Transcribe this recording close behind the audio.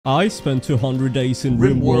I spent 200 days in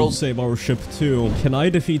RimWorld save our ship too. Can I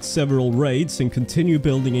defeat several raids and continue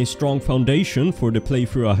building a strong foundation for the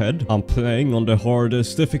playthrough ahead? I'm playing on the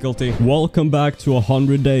hardest difficulty. Welcome back to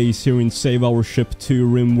 100 days here in Save Our Ship 2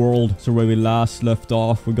 RimWorld. So where we last left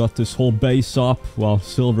off, we got this whole base up. Well,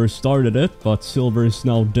 Silver started it, but Silver is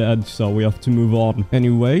now dead, so we have to move on.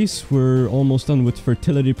 Anyways, we're almost done with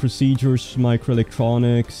fertility procedures,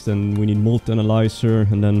 microelectronics, then we need multi-analyzer,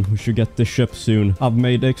 and then we should get the ship soon. I've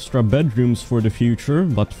made extra bedrooms for the future,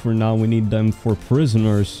 but for now we need them for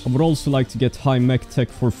prisoners. I would also like to get high mech tech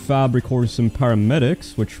for fabricors and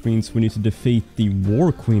paramedics, which means we need to defeat the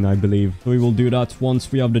War Queen, I believe. So we will do that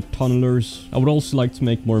once we have the tunnelers. I would also like to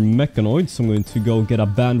make more mechanoids. I'm going to go get a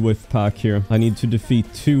bandwidth pack here. I need to defeat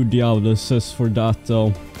 2 Diabluses for that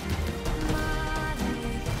though.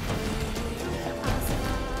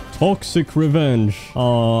 Toxic Revenge.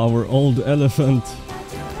 Ah, our old elephant.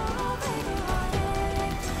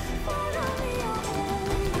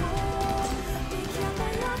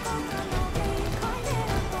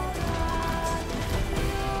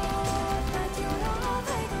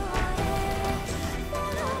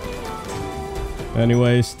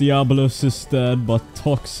 Anyways, Diabolus is dead, but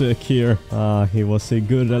Toxic here. He was a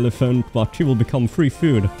good elephant, but he will become free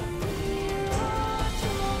food.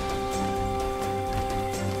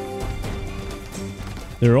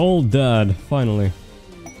 They're all dead, finally.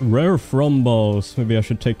 Rare thrombos. Maybe I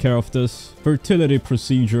should take care of this. Fertility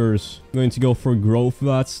procedures. I'm going to go for growth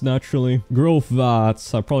vats, naturally. Growth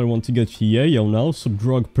vats. I probably want to get yayo now, so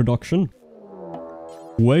drug production.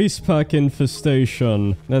 Waste pack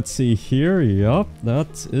infestation. Let's see here. Yup,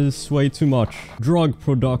 that is way too much. Drug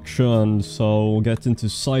production. So we'll get into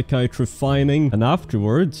psychiatry refining. And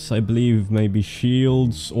afterwards, I believe maybe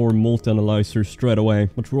shields or multi-analyzer straight away.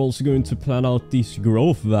 But we're also going to plan out these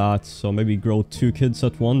growth vats. So maybe grow 2 kids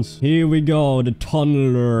at once. Here we go. The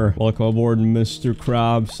tunneler. Welcome aboard, Mr.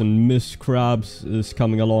 Krabs. And Miss Krabs is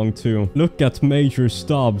coming along too. Look at Major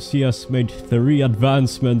Stubbs. He has made 3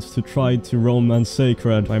 advancements to try to romance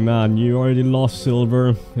Sacred. My man, you already lost,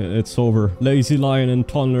 Silver. It's over. Lazy Lion and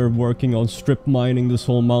Tunneler working on strip mining this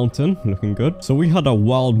whole mountain. Looking good. So we had a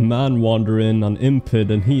wild man wander in on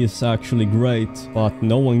Impid, and he is actually great. But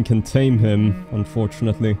no one can tame him,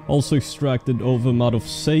 unfortunately. Also extracted ovum out of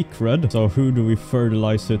Sacred. So who do we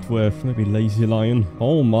fertilize it with? Maybe Lazy Lion.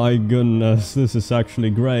 Oh my goodness, this is actually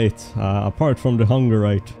great. Apart from the hunger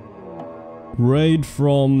rate. Raid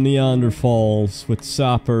from Neanderthals with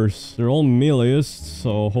sappers. They're all meleeists,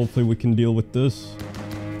 so hopefully we can deal with this.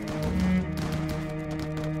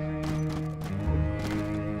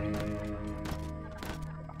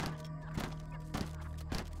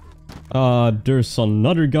 There's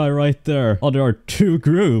another guy right there. Oh, there are 2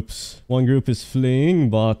 groups. One group is fleeing,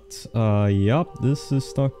 but yep, this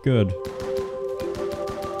is not good.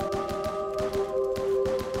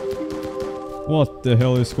 What the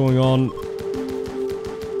hell is going on?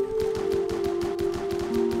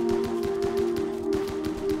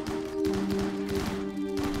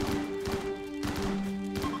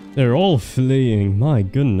 They're all fleeing, my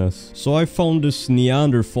goodness. So I found this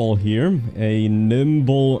Neanderthal here, a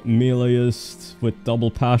nimble meleeist with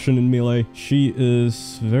double passion in melee. She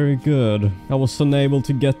is very good. I was unable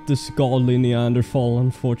to get this godly Neanderthal,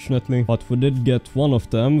 unfortunately, but we did get one of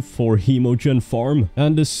them for Hemogen Farm.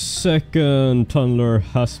 And the second tunneler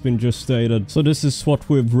has been gestated. So this is what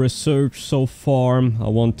we've researched so far. I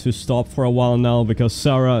want to stop for a while now because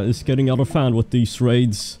Sarah is getting out of hand with these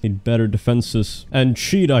raids. Need better defenses. And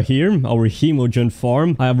Cheetah here, our Hemogen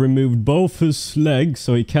Farm. I have removed both his legs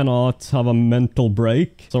so he cannot have a mental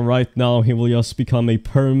break. So right now he will just become a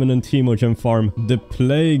permanent Hemogen Farm. The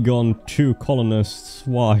plague on 2 colonists.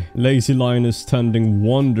 Why? Lazy Lion is tending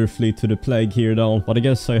wonderfully to the plague here though. But I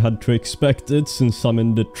guess I had to expect it since I'm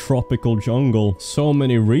in the tropical jungle. So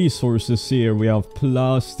many resources here. We have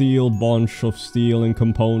plasteel, bunch of steel and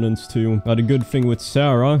components too. Now the good thing with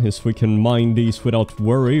Sarah is we can mine these without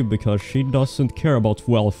worry because she doesn't care about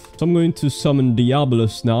wealth. So I'm going to summon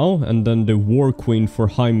Diabolus now, and then the War Queen for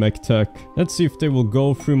high mech tech. Let's see if they will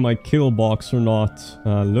go through my kill box or not.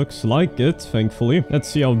 Looks like it, thankfully. Let's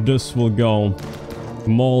see how this will go.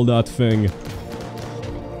 Maul that thing.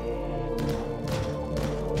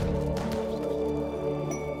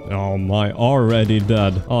 Oh my, already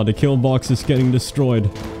dead. Oh, the kill box is getting destroyed.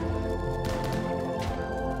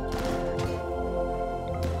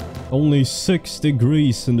 Only 6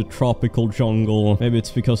 degrees in the tropical jungle. Maybe it's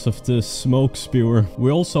because of the smoke spewer.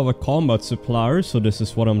 We also have a combat supplier, so this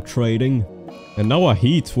is what I'm trading. And now a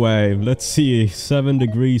heat wave. Let's see, 7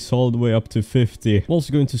 degrees all the way up to 50. I'm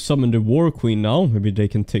also going to summon the War Queen now. Maybe they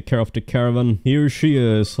can take care of the caravan. Here she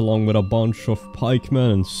is, along with a bunch of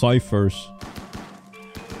pikemen and ciphers.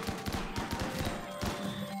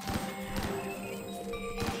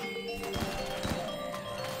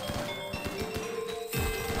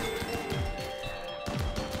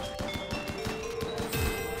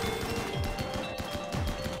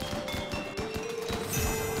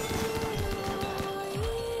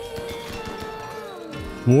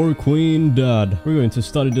 War Queen dead. We're going to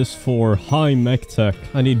study this for high mech tech.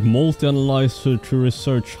 I need multi-analyzer to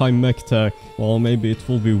research high mech tech. Well, maybe it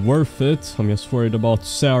will be worth it. I'm just worried about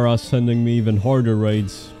Sarah sending me even harder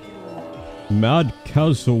raids. Mad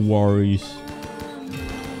Casowaries.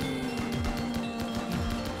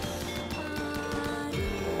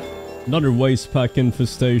 Another waste pack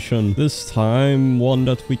infestation. This time one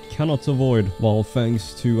that we cannot avoid. Well,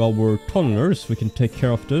 thanks to our tunnelers, we can take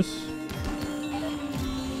care of this.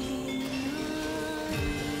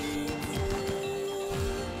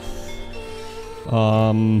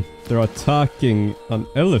 They're attacking an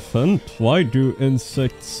elephant. Why do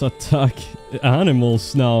insects attack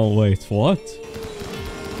animals now? Wait, what?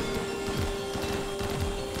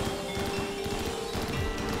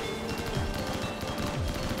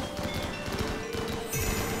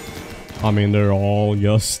 I mean, they're all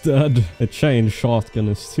just dead. The chain shotgun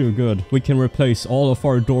is too good. We can replace all of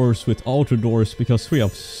our doors with outer doors because we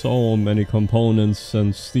have so many components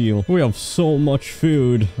and steel. We have so much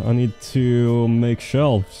food. I need to make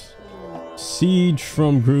shelves. Siege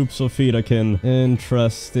from groups of Irakin.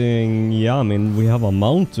 Interesting. Yeah, I mean, we have a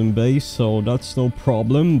mountain base, so that's no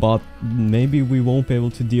problem, but maybe we won't be able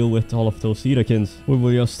to deal with all of those Irakins. We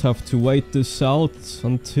will just have to wait this out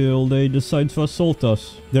until they decide to assault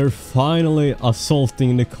us. They're finally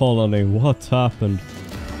assaulting the colony. What happened?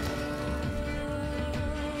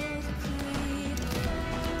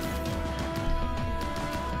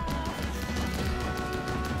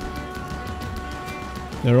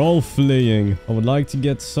 They're all fleeing. I would like to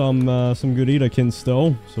get some good Irakins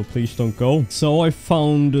though, so please don't go. So I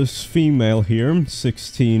found this female here,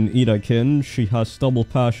 16 Irakin. She has double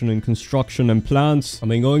passion in construction and plants. I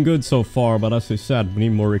mean, going good so far, but as I said, we need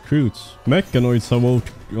more recruits. Mechanoids have woke...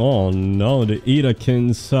 Oh no, the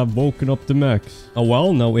Irakins have woken up the mechs. Oh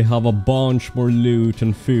well, now we have a bunch more loot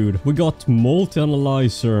and food. We got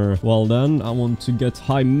multi-analyzer. Well then, I want to get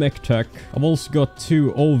high mech tech. I've also got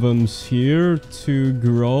 2 ovums here to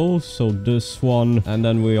grow. So this one, and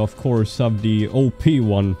then we of course have the OP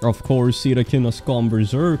one. Of course, Irakin has gone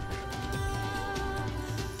berserk.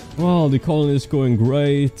 Well, the colony is going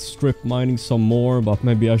great, strip mining some more, but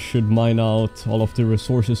maybe I should mine out all of the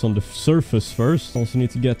resources on the surface first. Also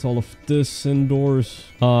need to get all of this indoors.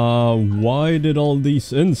 Why did all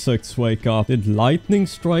these insects wake up? Did lightning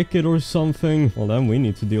strike it or something? Well, then we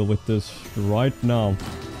need to deal with this right now.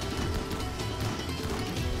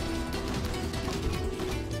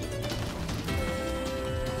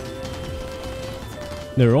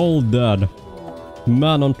 They're all dead.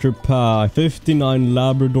 Manhunter pack, 59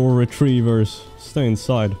 Labrador retrievers. Stay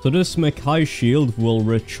inside. So this mech high shield will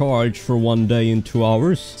recharge for 1 day in 2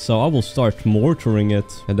 hours. So I will start mortaring it.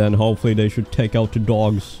 And then hopefully they should take out the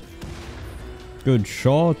dogs. Good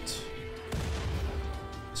shot.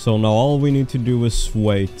 So now all we need to do is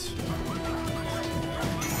wait.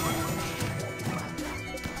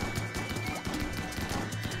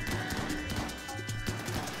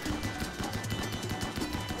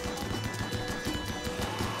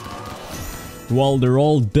 Well, they're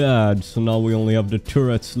all dead, so now we only have the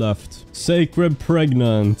turrets left. Sacred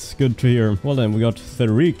pregnant. Good to hear. Well then, we got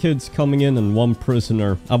 3 kids coming in and 1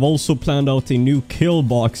 prisoner. I've also planned out a new kill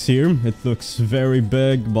box here. It looks very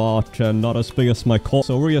big, but not as big as my call.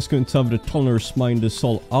 So we're just going to have the tunnelers mine this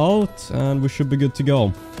all out, and we should be good to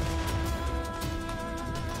go.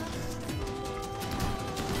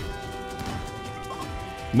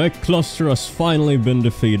 Mech cluster has finally been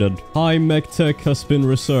defeated. High mech tech has been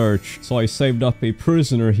researched. So I saved up a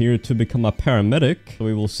prisoner here to become a paramedic. So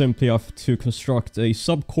we will simply have to construct a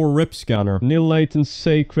subcore rip scanner. Nilate and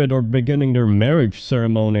Sacred are beginning their marriage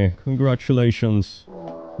ceremony. Congratulations.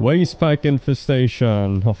 Waste pack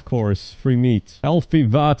infestation, of course, free meat. Healthy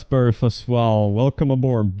vat birth as well. Welcome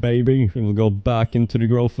aboard, baby. We will go back into the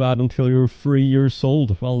growth vat until you're 3 years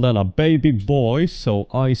old. Well then, a baby boy, so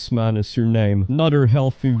Iceman is your name. Another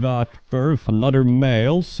healthy vat birth, another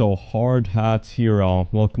male, so Hard Hat Hero.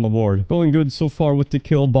 Welcome aboard. Going good so far with the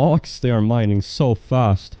kill box. They are mining so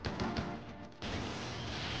fast.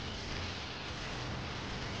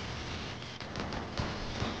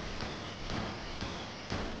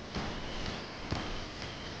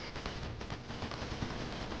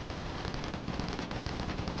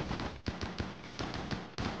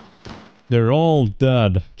 They're all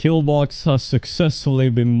dead. Killbox has successfully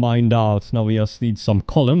been mined out. Now we just need some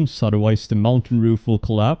columns, otherwise the mountain roof will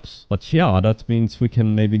collapse. But yeah, that means we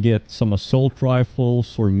can maybe get some assault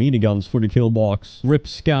rifles or miniguns for the killbox. Rip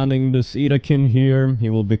scanning this Itakin here. He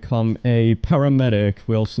will become a paramedic.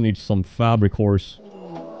 We also need some fabric cores.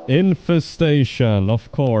 Infestation, of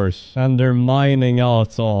course. And they're mining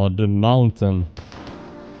out the mountain.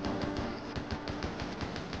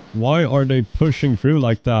 Why are they pushing through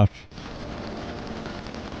like that?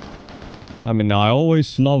 I mean, I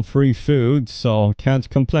always love free food, so can't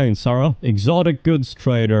complain, Sarah. Exotic goods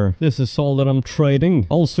trader. This is all that I'm trading.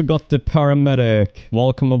 Also got the paramedic.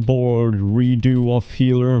 Welcome aboard. Redo of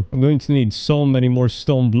healer. I'm going to need so many more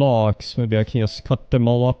stone blocks. Maybe I can just cut them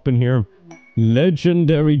all up in here.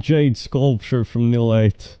 Legendary jade sculpture from Nil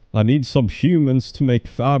 8. I need some humans to make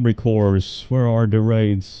fabric cores. Where are the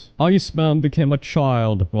raids? Iceman became a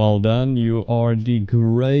child. Well then, you are the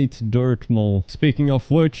great dirt mole. Speaking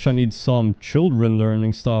of which, I need some children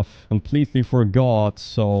learning stuff. Completely forgot,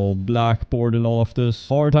 so blackboard and all of this.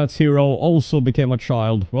 Hard Hat Hero also became a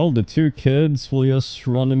child. Well, the two kids will just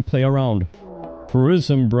run and play around.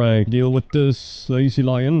 Prison break. Deal with this lazy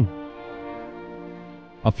lion.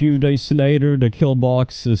 A few days later, the kill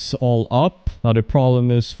box is all up. Now the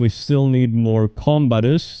problem is we still need more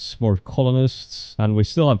combatists, more colonists, and we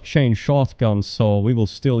still have chain shotguns, so we will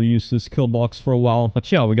still use this kill box for a while.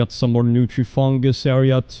 But yeah, we got some more Nutrifungus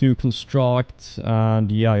area to construct,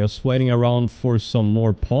 and yeah, just waiting around for some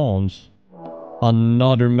more pawns.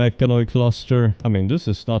 Another mechanoid cluster. I mean, this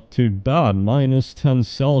is not too bad. Minus 10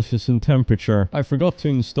 Celsius in temperature. I forgot to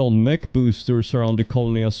install mech boosters around the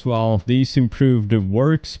colony as well. These improve the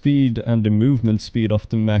work speed and the movement speed of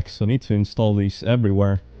the mechs. So I need to install these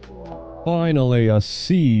everywhere. Finally, a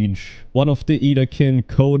siege. One of the Itakin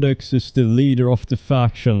Codex is the leader of the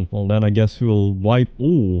faction. Well, then I guess we'll wipe...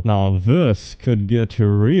 Ooh, now this could get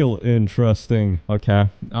real interesting. Okay,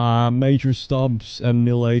 Major Stubbs and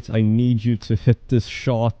Nil 8, I need you to hit this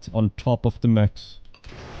shot on top of the mechs.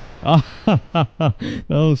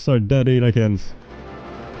 Those are dead Itakins.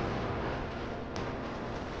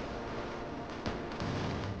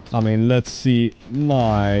 I mean, let's see.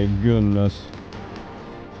 My goodness.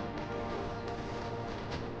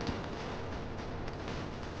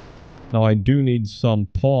 Now I do need some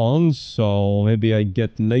pawns, so maybe I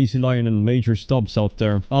get Lazy Lion and Major Stubbs out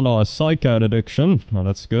there. Oh no, a Psychout addiction. Oh,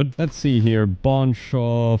 that's good. Let's see here. Bunch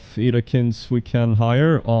of Itakins we can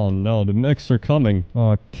hire. Oh no, the mechs are coming.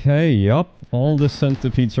 Okay, yep. All the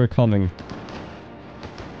centipedes are coming.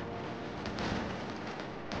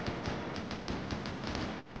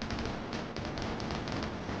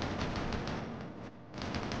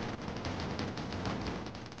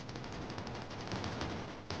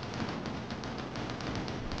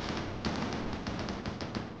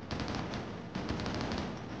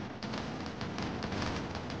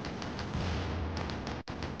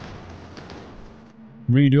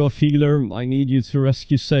 Redo of healer, I need you to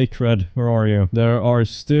rescue Sacred. Where are you? There are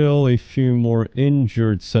still a few more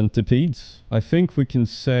injured centipedes. I think we can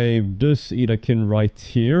save this Itakin right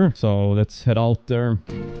here. So let's head out there.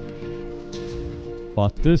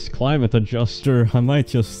 But this climate adjuster, I might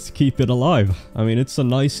just keep it alive. I mean, it's a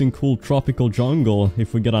nice and cool tropical jungle.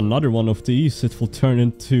 If we get another one of these, it will turn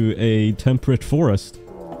into a temperate forest.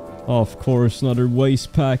 Of course, another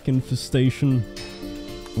waste pack infestation.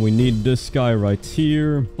 We need this guy right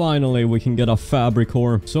here. Finally, we can get a fabric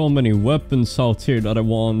core. So many weapons out here that I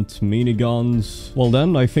want. Miniguns. Well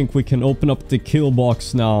then, I think we can open up the kill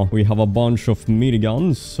box now. We have a bunch of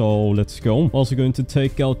miniguns, so let's go. Also going to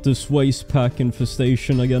take out this waste pack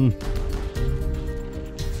infestation again.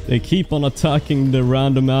 They keep on attacking the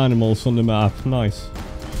random animals on the map. Nice.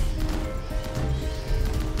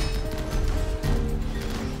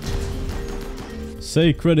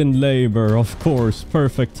 Sacred in labor, of course.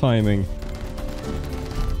 Perfect timing.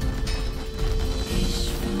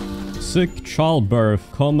 Sick childbirth.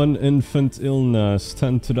 Common infant illness.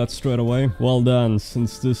 Tend to that straight away. Well then,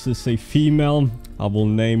 since this is a female, I will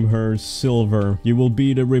name her Silver. You will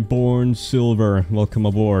be the reborn Silver. Welcome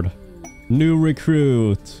aboard. New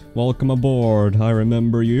recruit. Welcome aboard. I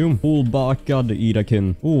remember you. Ulbaka the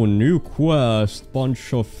Itakin. Oh, new quest.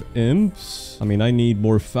 Bunch of imps. I mean, I need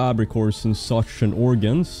more fabric cores and such and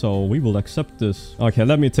organs, so we will accept this. Okay,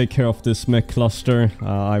 let me take care of this mech cluster.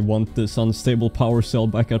 I want this unstable power cell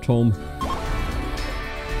back at home.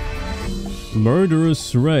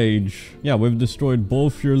 Murderous rage. Yeah, we've destroyed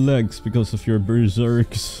both your legs because of your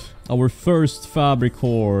berserks. Our first fabric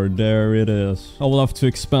core, there it is. I will have to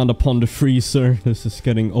expand upon the freezer. This is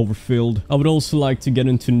getting overfilled. I would also like to get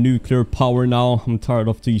into nuclear power now. I'm tired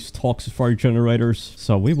of these toxifier generators.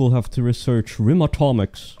 So we will have to research RIM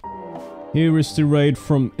atomics. Here is the raid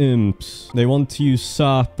from imps. They want to use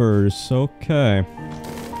sappers. Okay.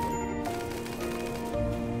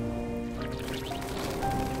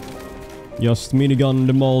 Just minigun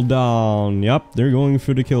them all down. Yep, they're going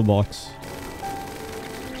through the kill box.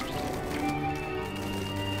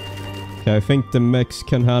 Okay, I think the mechs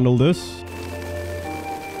can handle this.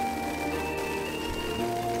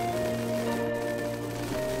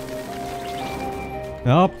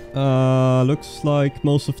 Yep, looks like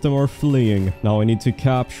most of them are fleeing. Now I need to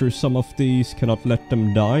capture some of these, cannot let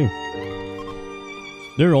them die.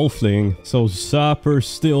 They're all fleeing, so Zappers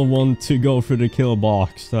still want to go for the kill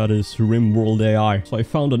box. That is RimWorld AI. So I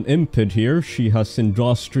found an impid here. She has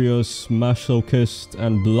Industrious, Masochist,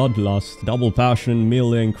 and Bloodlust. Double passion,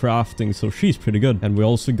 melee, and crafting, so she's pretty good. And we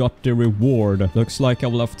also got the reward. Looks like I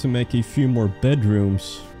will have to make a few more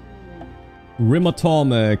bedrooms. RIM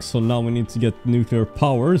atomic, so now we need to get nuclear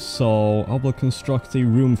power, so I will construct a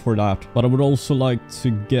room for that. But I would also like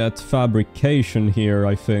to get fabrication here,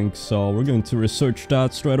 I think, so we're going to research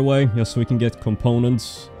that straight away, just so we can get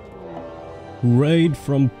components. Raid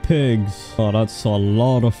from pigs. Oh, that's a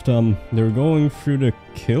lot of them. They're going through the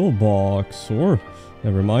kill box, or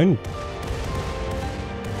never mind.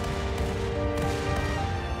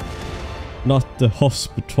 Not the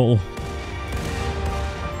hospital.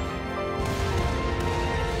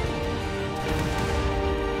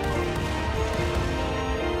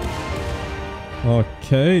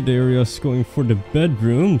 Okay, they're just going for the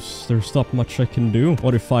bedrooms. There's not much I can do.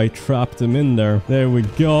 What if I trap them in there? There we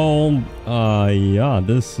go. Yeah,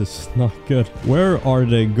 this is not good. Where are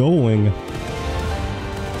they going?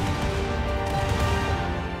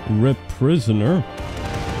 Rip prisoner.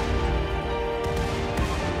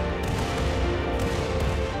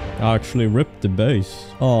 Actually ripped the base.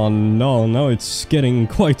 Oh no, now it's getting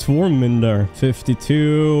quite warm in there.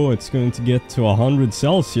 52, it's going to get to 100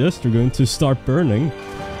 Celsius. They're going to start burning.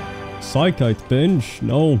 Psychite binge,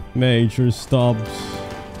 no. Major stubs.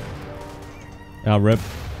 Ah, rip.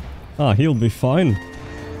 Ah, he'll be fine.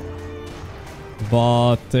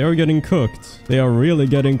 But they are getting cooked. They are really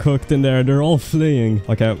getting cooked in there. They're all fleeing.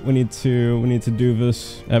 Okay, we need to do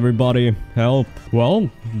this. Everybody, help. Well,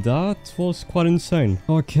 that was quite insane.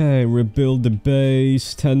 Okay, rebuild the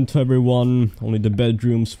base. 10 to everyone. Only the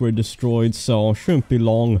bedrooms were destroyed, so shouldn't be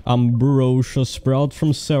long. Ambrosia sprout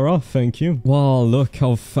from Sarah. Thank you. Wow, look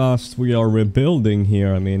how fast we are rebuilding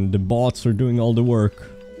here. I mean, the bots are doing all the work.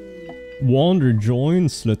 Wander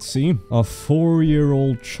joins, let's see. A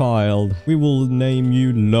 4-year-old child. We will name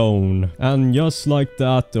you Lone. And just like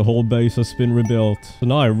that, the whole base has been rebuilt. So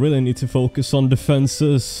now I really need to focus on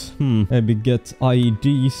defenses. Maybe get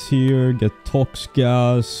IEDs here, get tox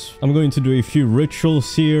gas. I'm going to do a few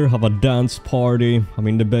rituals here, have a dance party. I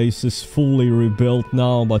mean, the base is fully rebuilt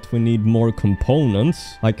now, but we need more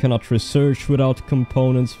components. I cannot research without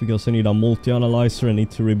components because I need a multi-analyzer. I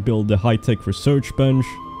need to rebuild the high-tech research bench.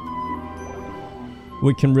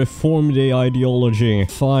 We can reform the ideology.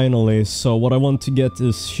 Finally, so what I want to get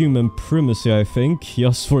is human primacy, I think.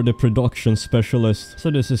 Just for the production specialist. So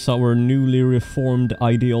this is our newly reformed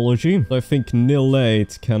ideology. I think nil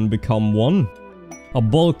 8 can become 1. A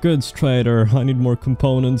bulk goods trader. I need more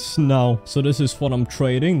components now. So this is what I'm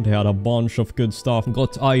trading. They had a bunch of good stuff.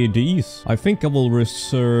 Got IEDs. I think I will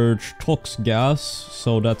research tox gas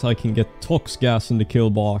so that I can get tox gas in the kill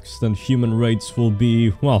box. Then human rates will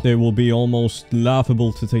be, well, they will be almost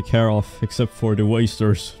laughable to take care of, except for the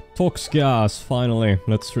wasters. Tox gas, finally.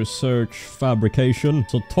 Let's research fabrication.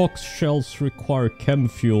 So tox shells require chem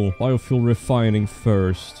fuel. Biofuel refining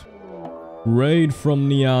first. Raid from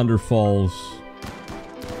Neanderthals.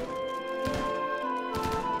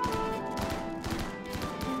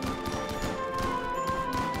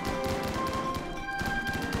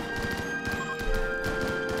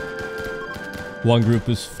 One group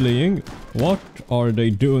is fleeing. What are they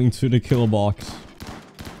doing to the kill box?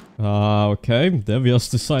 Okay, they've just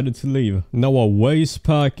decided to leave. Now a waste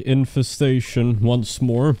pack infestation once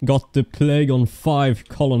more. Got the plague on 5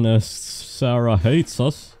 colonists. Sarah hates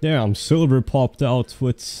us. Damn, Silver popped out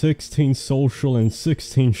with 16 social and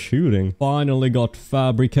 16 shooting. Finally got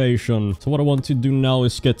fabrication. So what I want to do now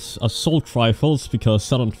is get assault rifles,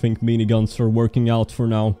 because I don't think miniguns are working out for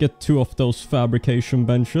now. Get 2 of those fabrication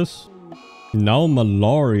benches. Now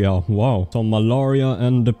malaria. Wow. So malaria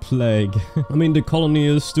and the plague. I mean, the colony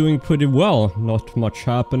is doing pretty well. Not much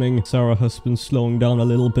happening. Sarah has been slowing down a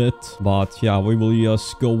little bit. But yeah, we will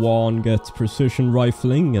just go on, get precision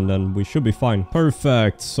rifling, and then we should be fine.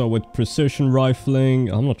 Perfect. So with precision rifling,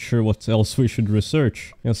 I'm not sure what else we should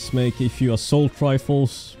research. Let's make a few assault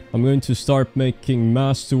rifles. I'm going to start making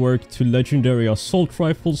masterwork to legendary assault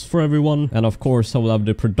rifles for everyone. And of course, I will have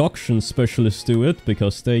the production specialists do it,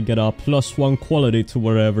 because they get a +1 quality to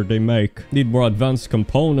whatever they make. Need more advanced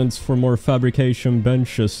components for more fabrication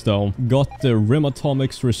benches though. Got the RIM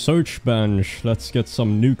Atomics research bench. Let's get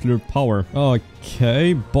some nuclear power.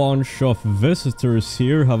 Okay, bunch of visitors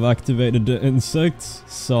here have activated the insects.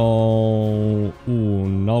 So, ooh,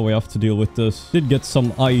 now we have to deal with this. Did get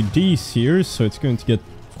some IDs here, so it's going to get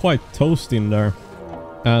quite toasty in there.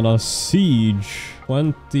 And a siege.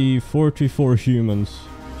 44 humans.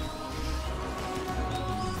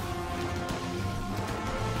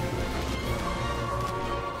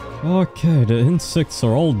 Okay, the insects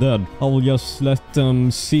are all dead. I will just let them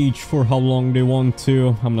siege for how long they want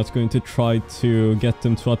to. I'm not going to try to get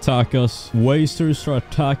them to attack us. Wasters are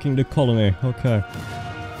attacking the colony. Okay.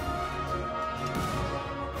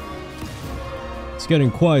 It's getting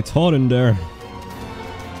quite hot in there.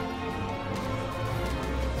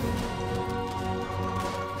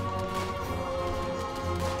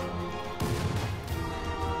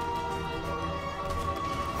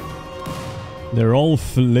 They're all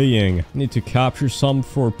fleeing. Need to capture some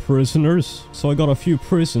for prisoners. So I got a few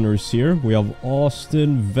prisoners here. We have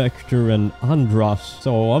Austin, Vector, and Andras.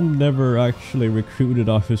 So I've never actually recruited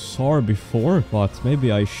a Hussar before, but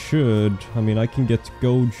maybe I should. I mean, I can get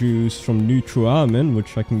Go Juice from Neutroamin,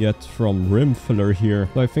 which I can get from Rimfiller here.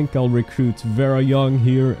 So I think I'll recruit Vera Young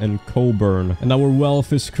here and Coburn. And our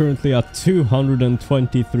wealth is currently at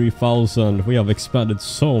 223,000. We have expanded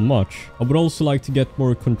so much. I would also like to get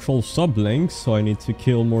more control sublinks. So I need to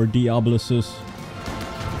kill more Diabluses.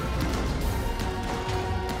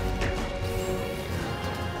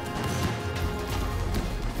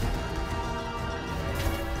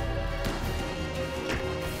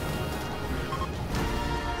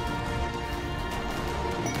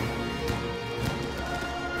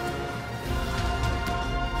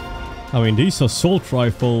 I mean, these assault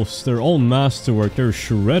rifles, they're all masterwork. They're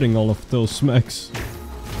shredding all of those mechs.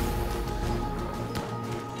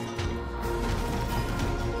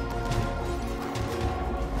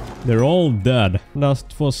 They're all dead.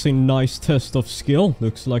 That was a nice test of skill.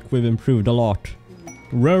 Looks like we've improved a lot.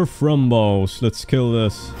 Rare Frumbos. Let's kill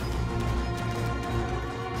this.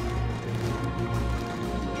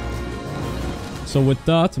 So with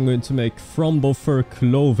that, I'm going to make Frumbo fur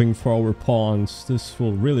clothing for our pawns. This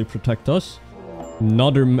will really protect us.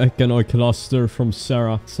 Another mechanoid cluster from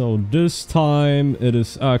Sarah. So this time it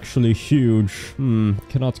is actually huge.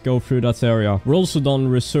 Cannot go through that area. We're also done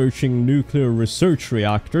researching nuclear research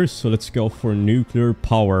reactors. So let's go for nuclear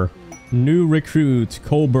power. New recruit,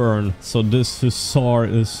 Coburn. So this Hussar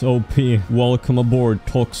is OP. Welcome aboard,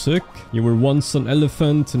 Toxic. You were once an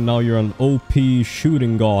elephant and now you're an OP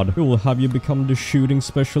shooting god. We will have you become the shooting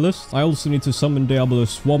specialist. I also need to summon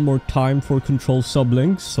Diabolus one more time for control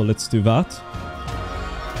sublinks. So let's do that.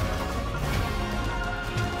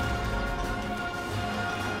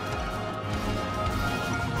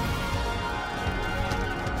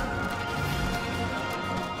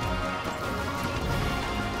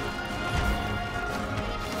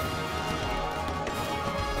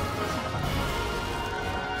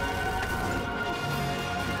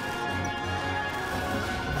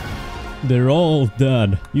 They're all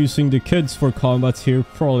dead. Using the kids for combat here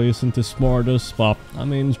probably isn't the smartest, but I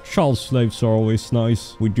mean, child slaves are always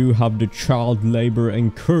nice. We do have the child labor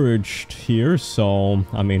encouraged here, so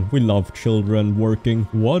I mean, we love children working.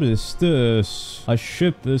 What is this? A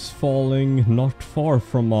ship is falling not far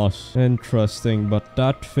from us. Interesting, but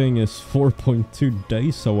that thing is 4.2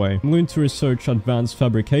 days away. I'm going to research advanced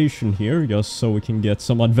fabrication here, just so we can get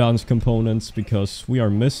some advanced components, because we are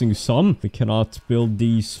missing some. We cannot build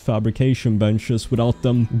these fabrication benches without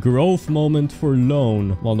them. Growth moment for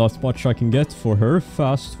loan. Well, not much I can get for her.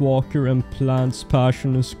 Fast walker and plants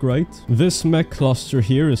passion is great. This mech cluster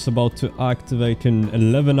here is about to activate in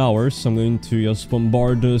 11 hours. I'm going to just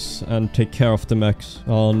bombard this and take care of the mechs.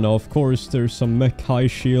 Oh no, of course there's some mech high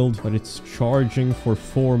shield, but it's charging for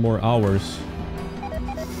 4 more hours.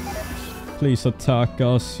 Please attack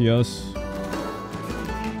us, yes.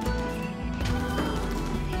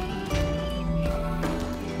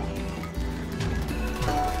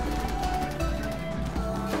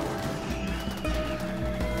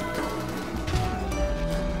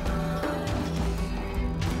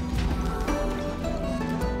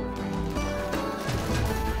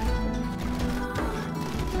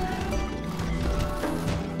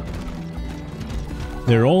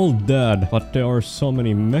 They're all dead, but there are so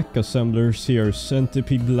many mech assemblers here.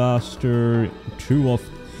 Centipede blaster,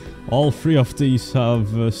 all three of these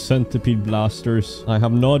have centipede blasters. I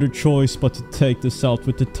have no other choice but to take this out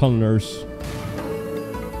with the tunnelers.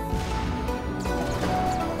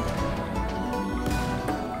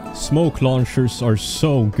 Smoke launchers are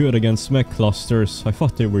so good against mech clusters. I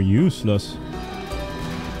thought they were useless.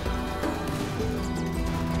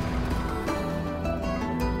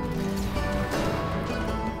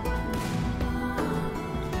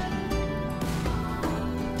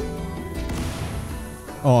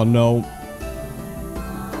 Oh no.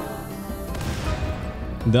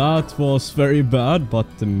 That was very bad, but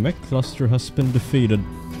the mech cluster has been defeated.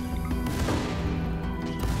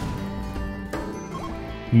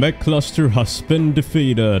 Mech cluster has been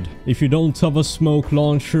defeated. If you don't have a smoke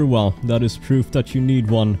launcher, well, that is proof that you need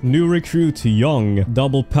one. New recruit Young.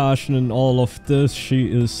 Double passion in all of this. She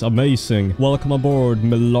is amazing. Welcome aboard,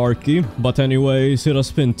 Malarkey. But anyways, it has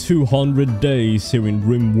been 200 days here in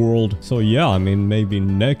RimWorld. So yeah, I mean, maybe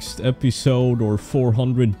next episode or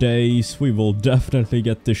 400 days, we will definitely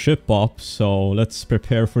get the ship up. So let's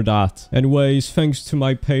prepare for that. Anyways, thanks to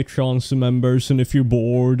my Patreon members. And if you're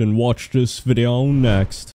bored and watch this video next.